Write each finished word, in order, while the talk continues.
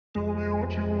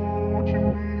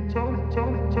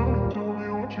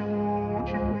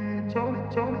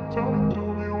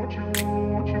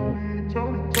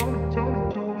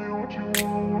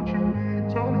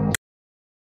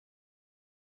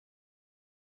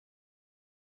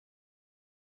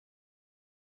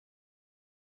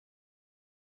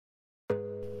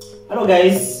Hello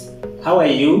guys, how are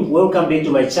you? Welcome back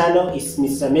to my channel. It's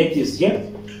Mr. Matthews here,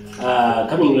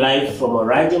 coming live from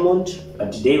Oranjemund.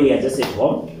 But today we are just at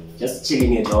home, just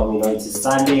chilling at home. You know, it's a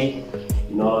Sunday.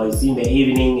 You know, it's in the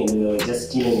evening, and we're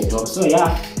just chilling at home. So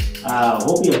yeah,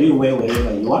 hope you're doing well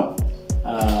wherever you are.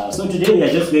 So today we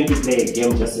are just going to play a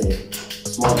game, just a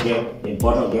small game, a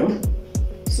bottle game.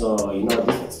 So you know,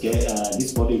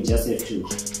 this bottle you just have to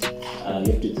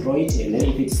throw it, and then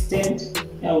if it stands,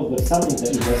 yeah, we've got something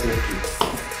that you just have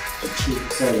to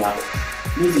shoot. So yeah,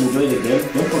 please enjoy the game.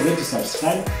 Don't forget to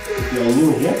subscribe if you are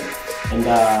new here, and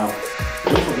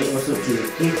don't forget also to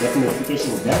click that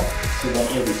notification bell so that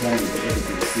every time you be able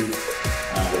to see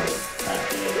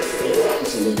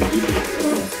each and every video.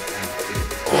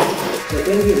 So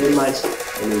thank you very much,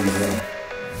 and enjoy.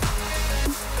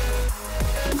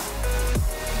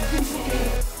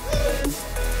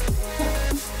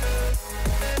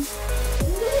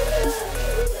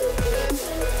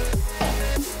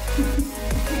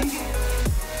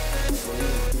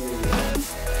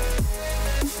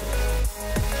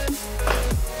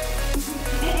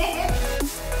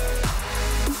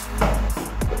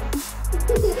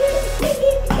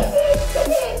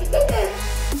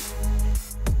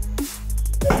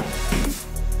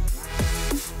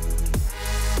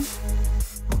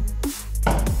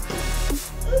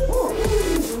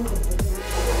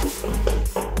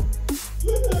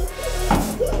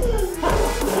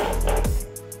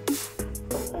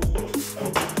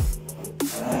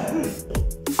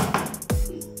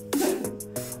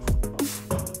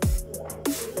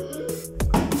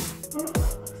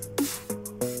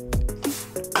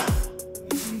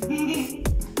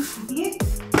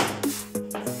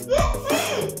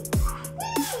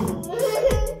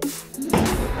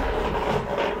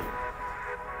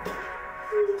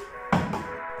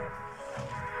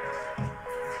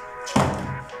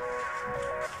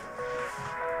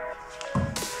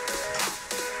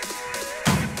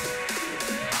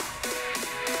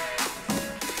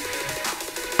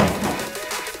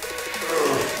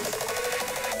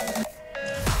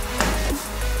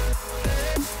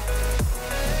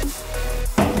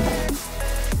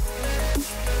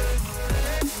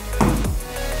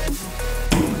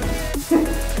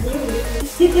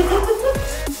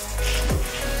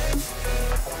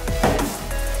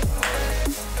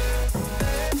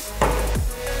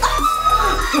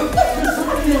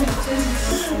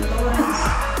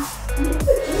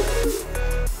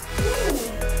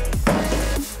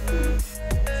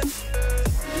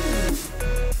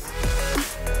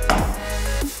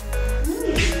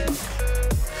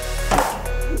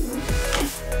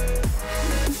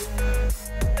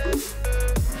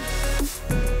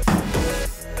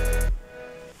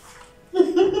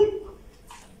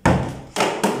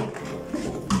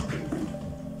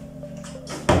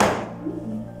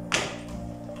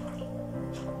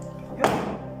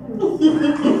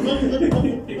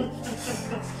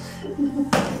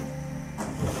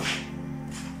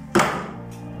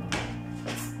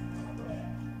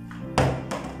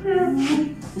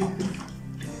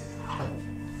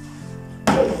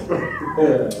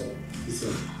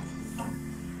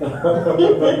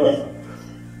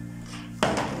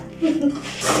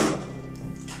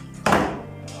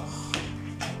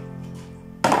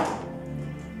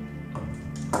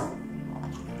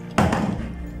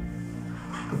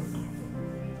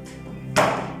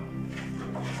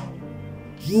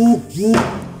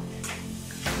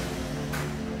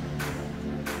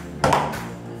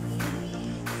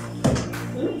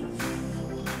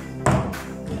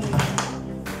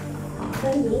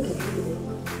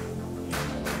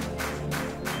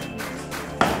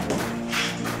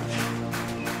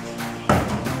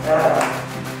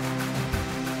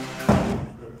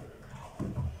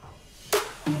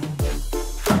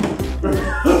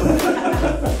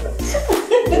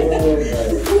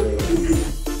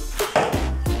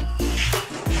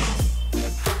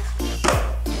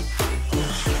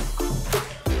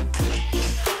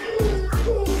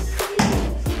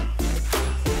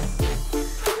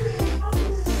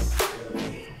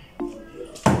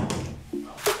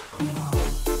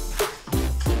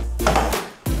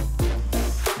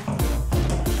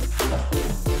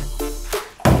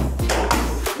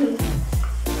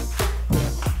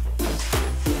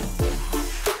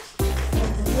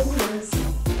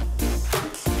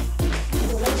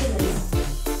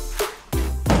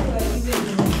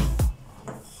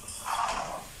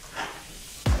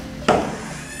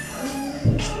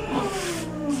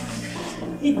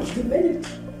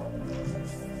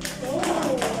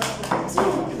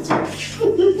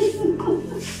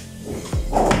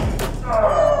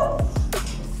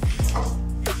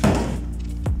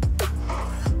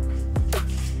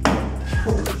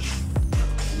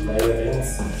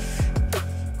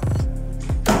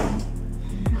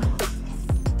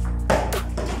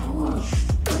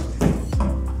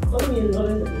 me is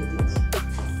always a bit.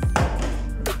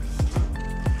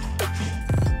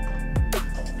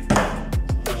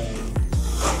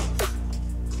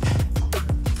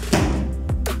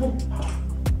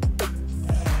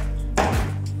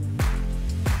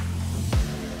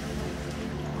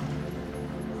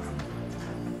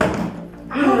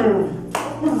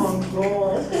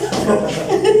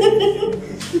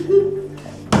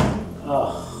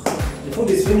 Oh, the food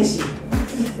is finishing.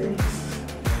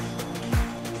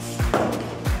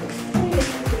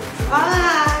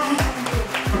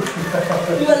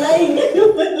 You are lying.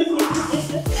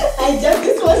 I jumped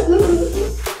this one.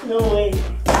 No way.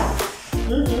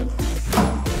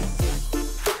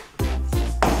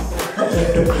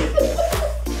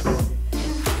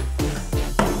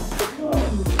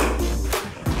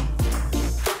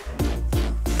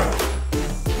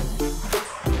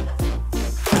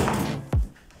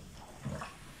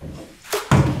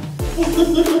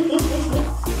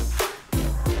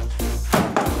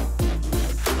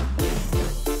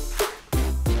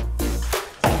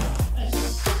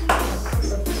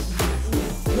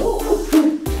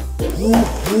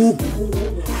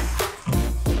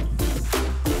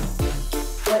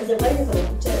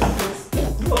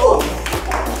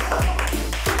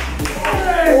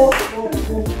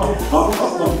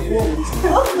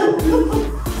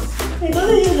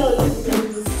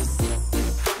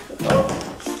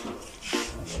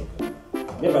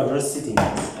 Maybe I'm not sitting. Oh.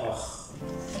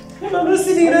 Maybe I'm not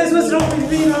sitting. Guys, what's wrong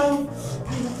with me now?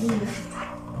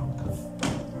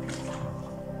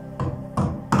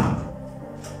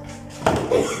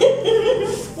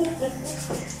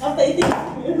 After eating.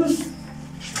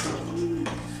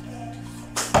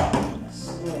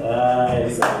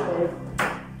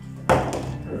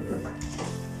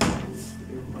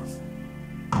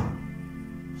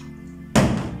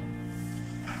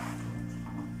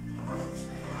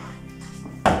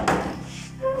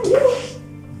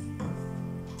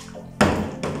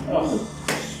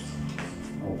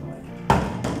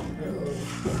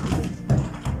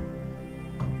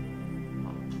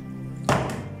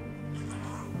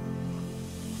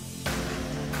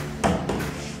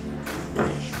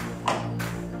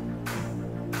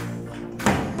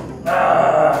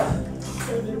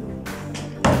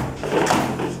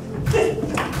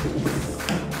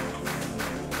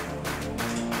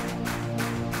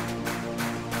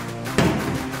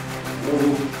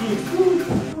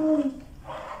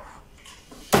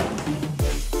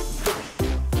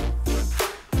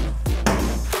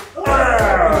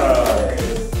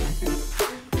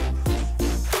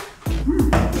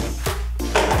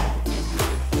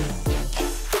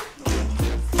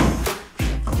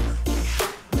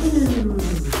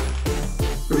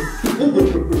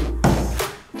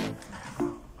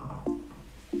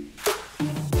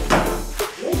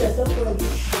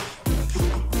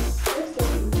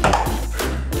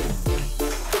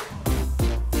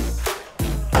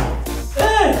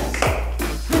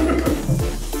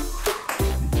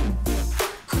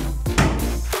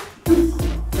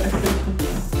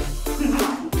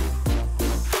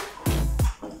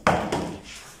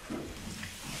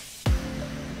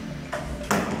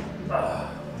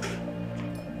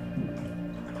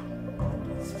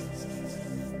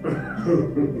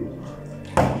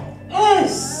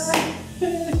 Yes!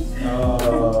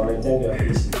 Oh, I think you're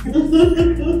finishing.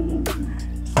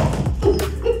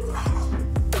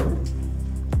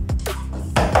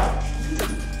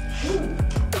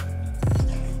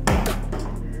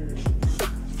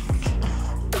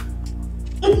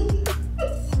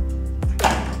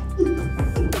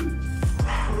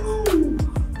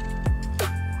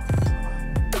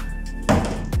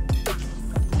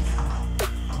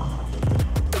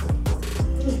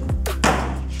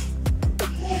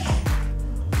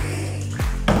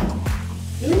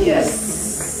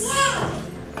 Yes!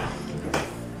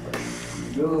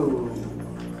 Go!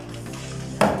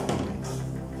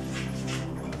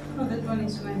 Oh, that one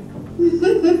is mine.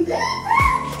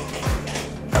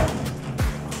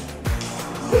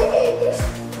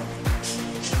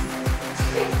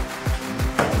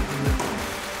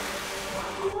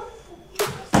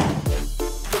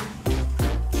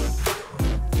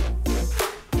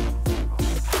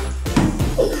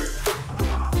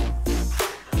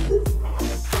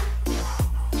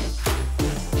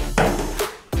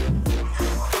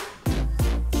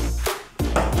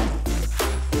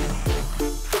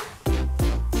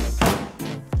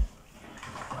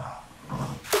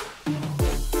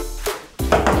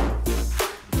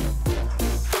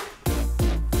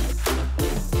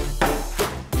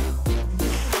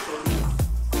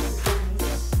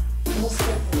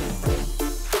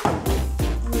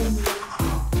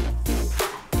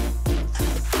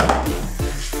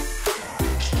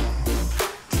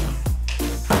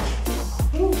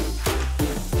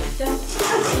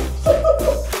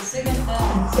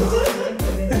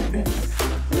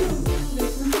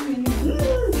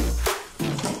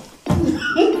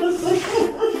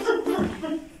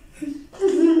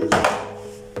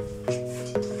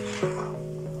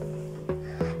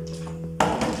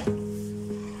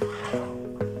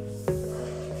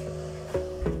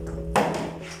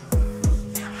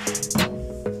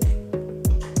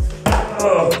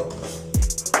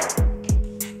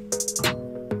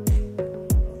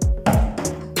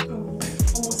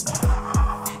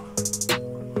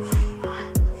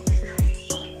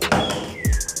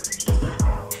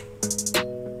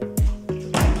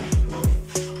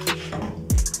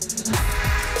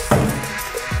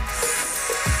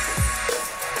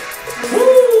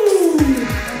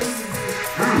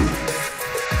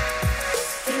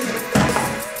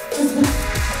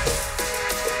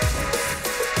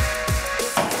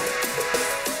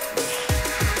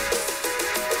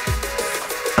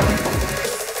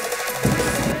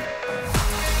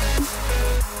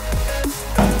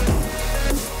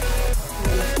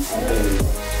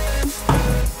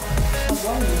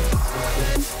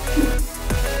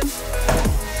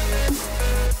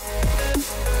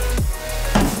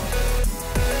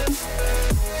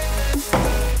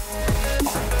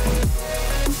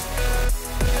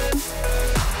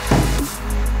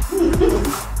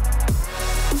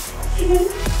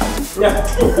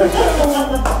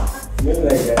 Look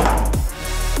like that.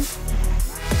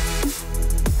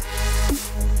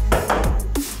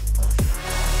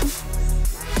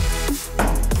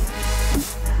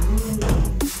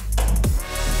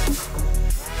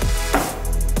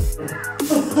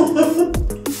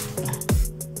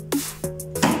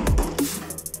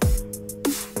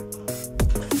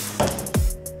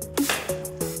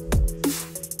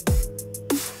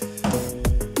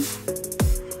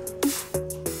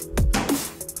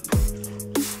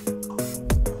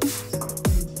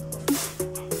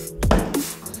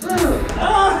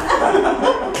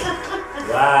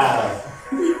 Wow.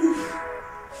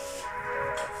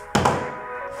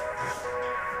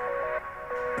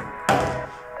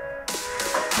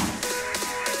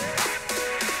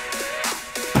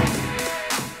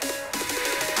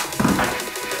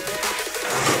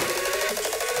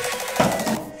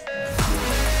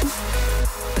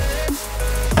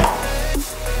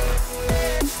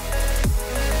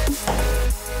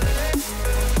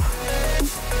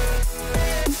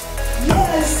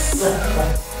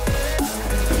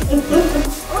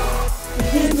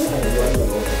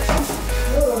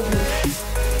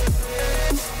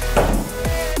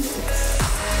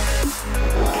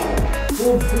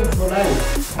 Food for life.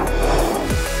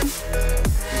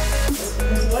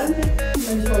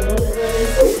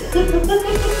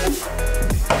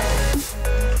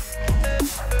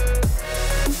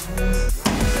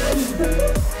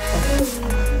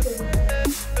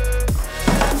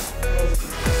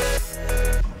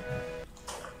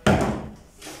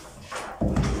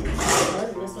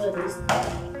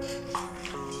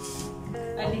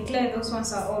 I declare those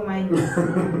ones are all mine.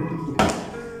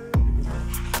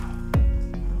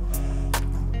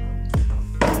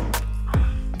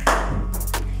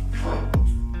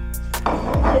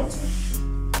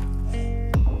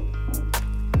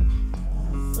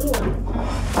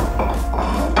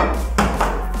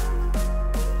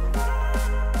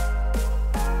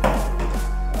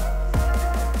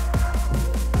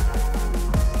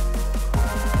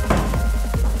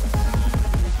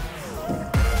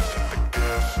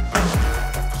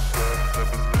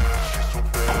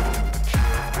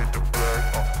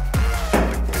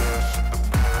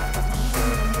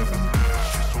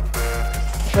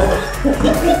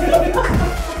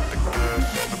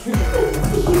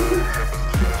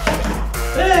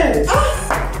 Hey!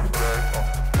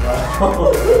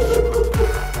 Wow.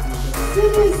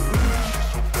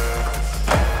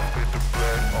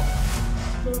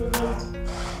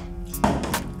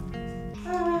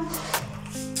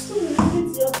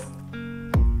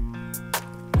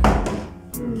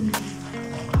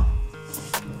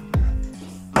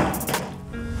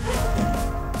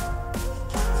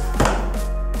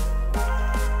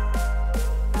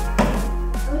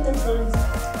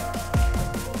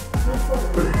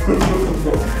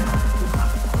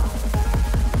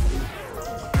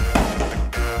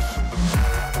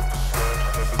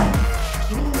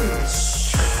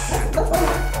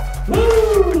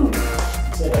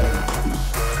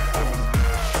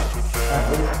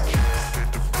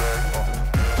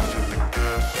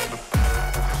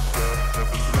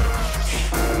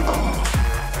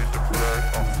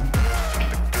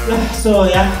 So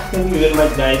yeah, thank you very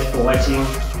much guys for watching.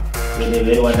 We had a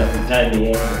very wonderful time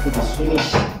here. The food is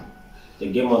finished.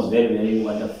 The game was very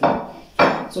wonderful.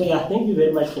 So yeah, thank you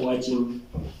very much for watching.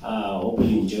 Hope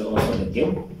you enjoy also the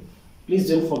game. Please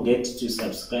don't forget to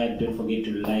subscribe, don't forget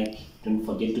to like, don't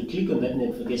forget to click on that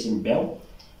notification bell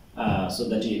so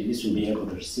that you at least will be able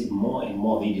to receive more and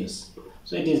more videos.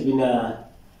 So it has been a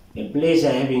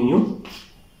pleasure having you.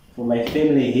 For my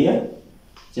family here,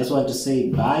 just want to say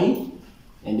bye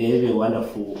and have a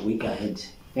wonderful week ahead.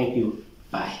 Thank you.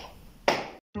 Bye.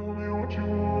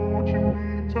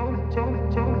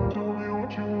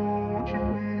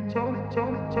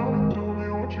 Tony.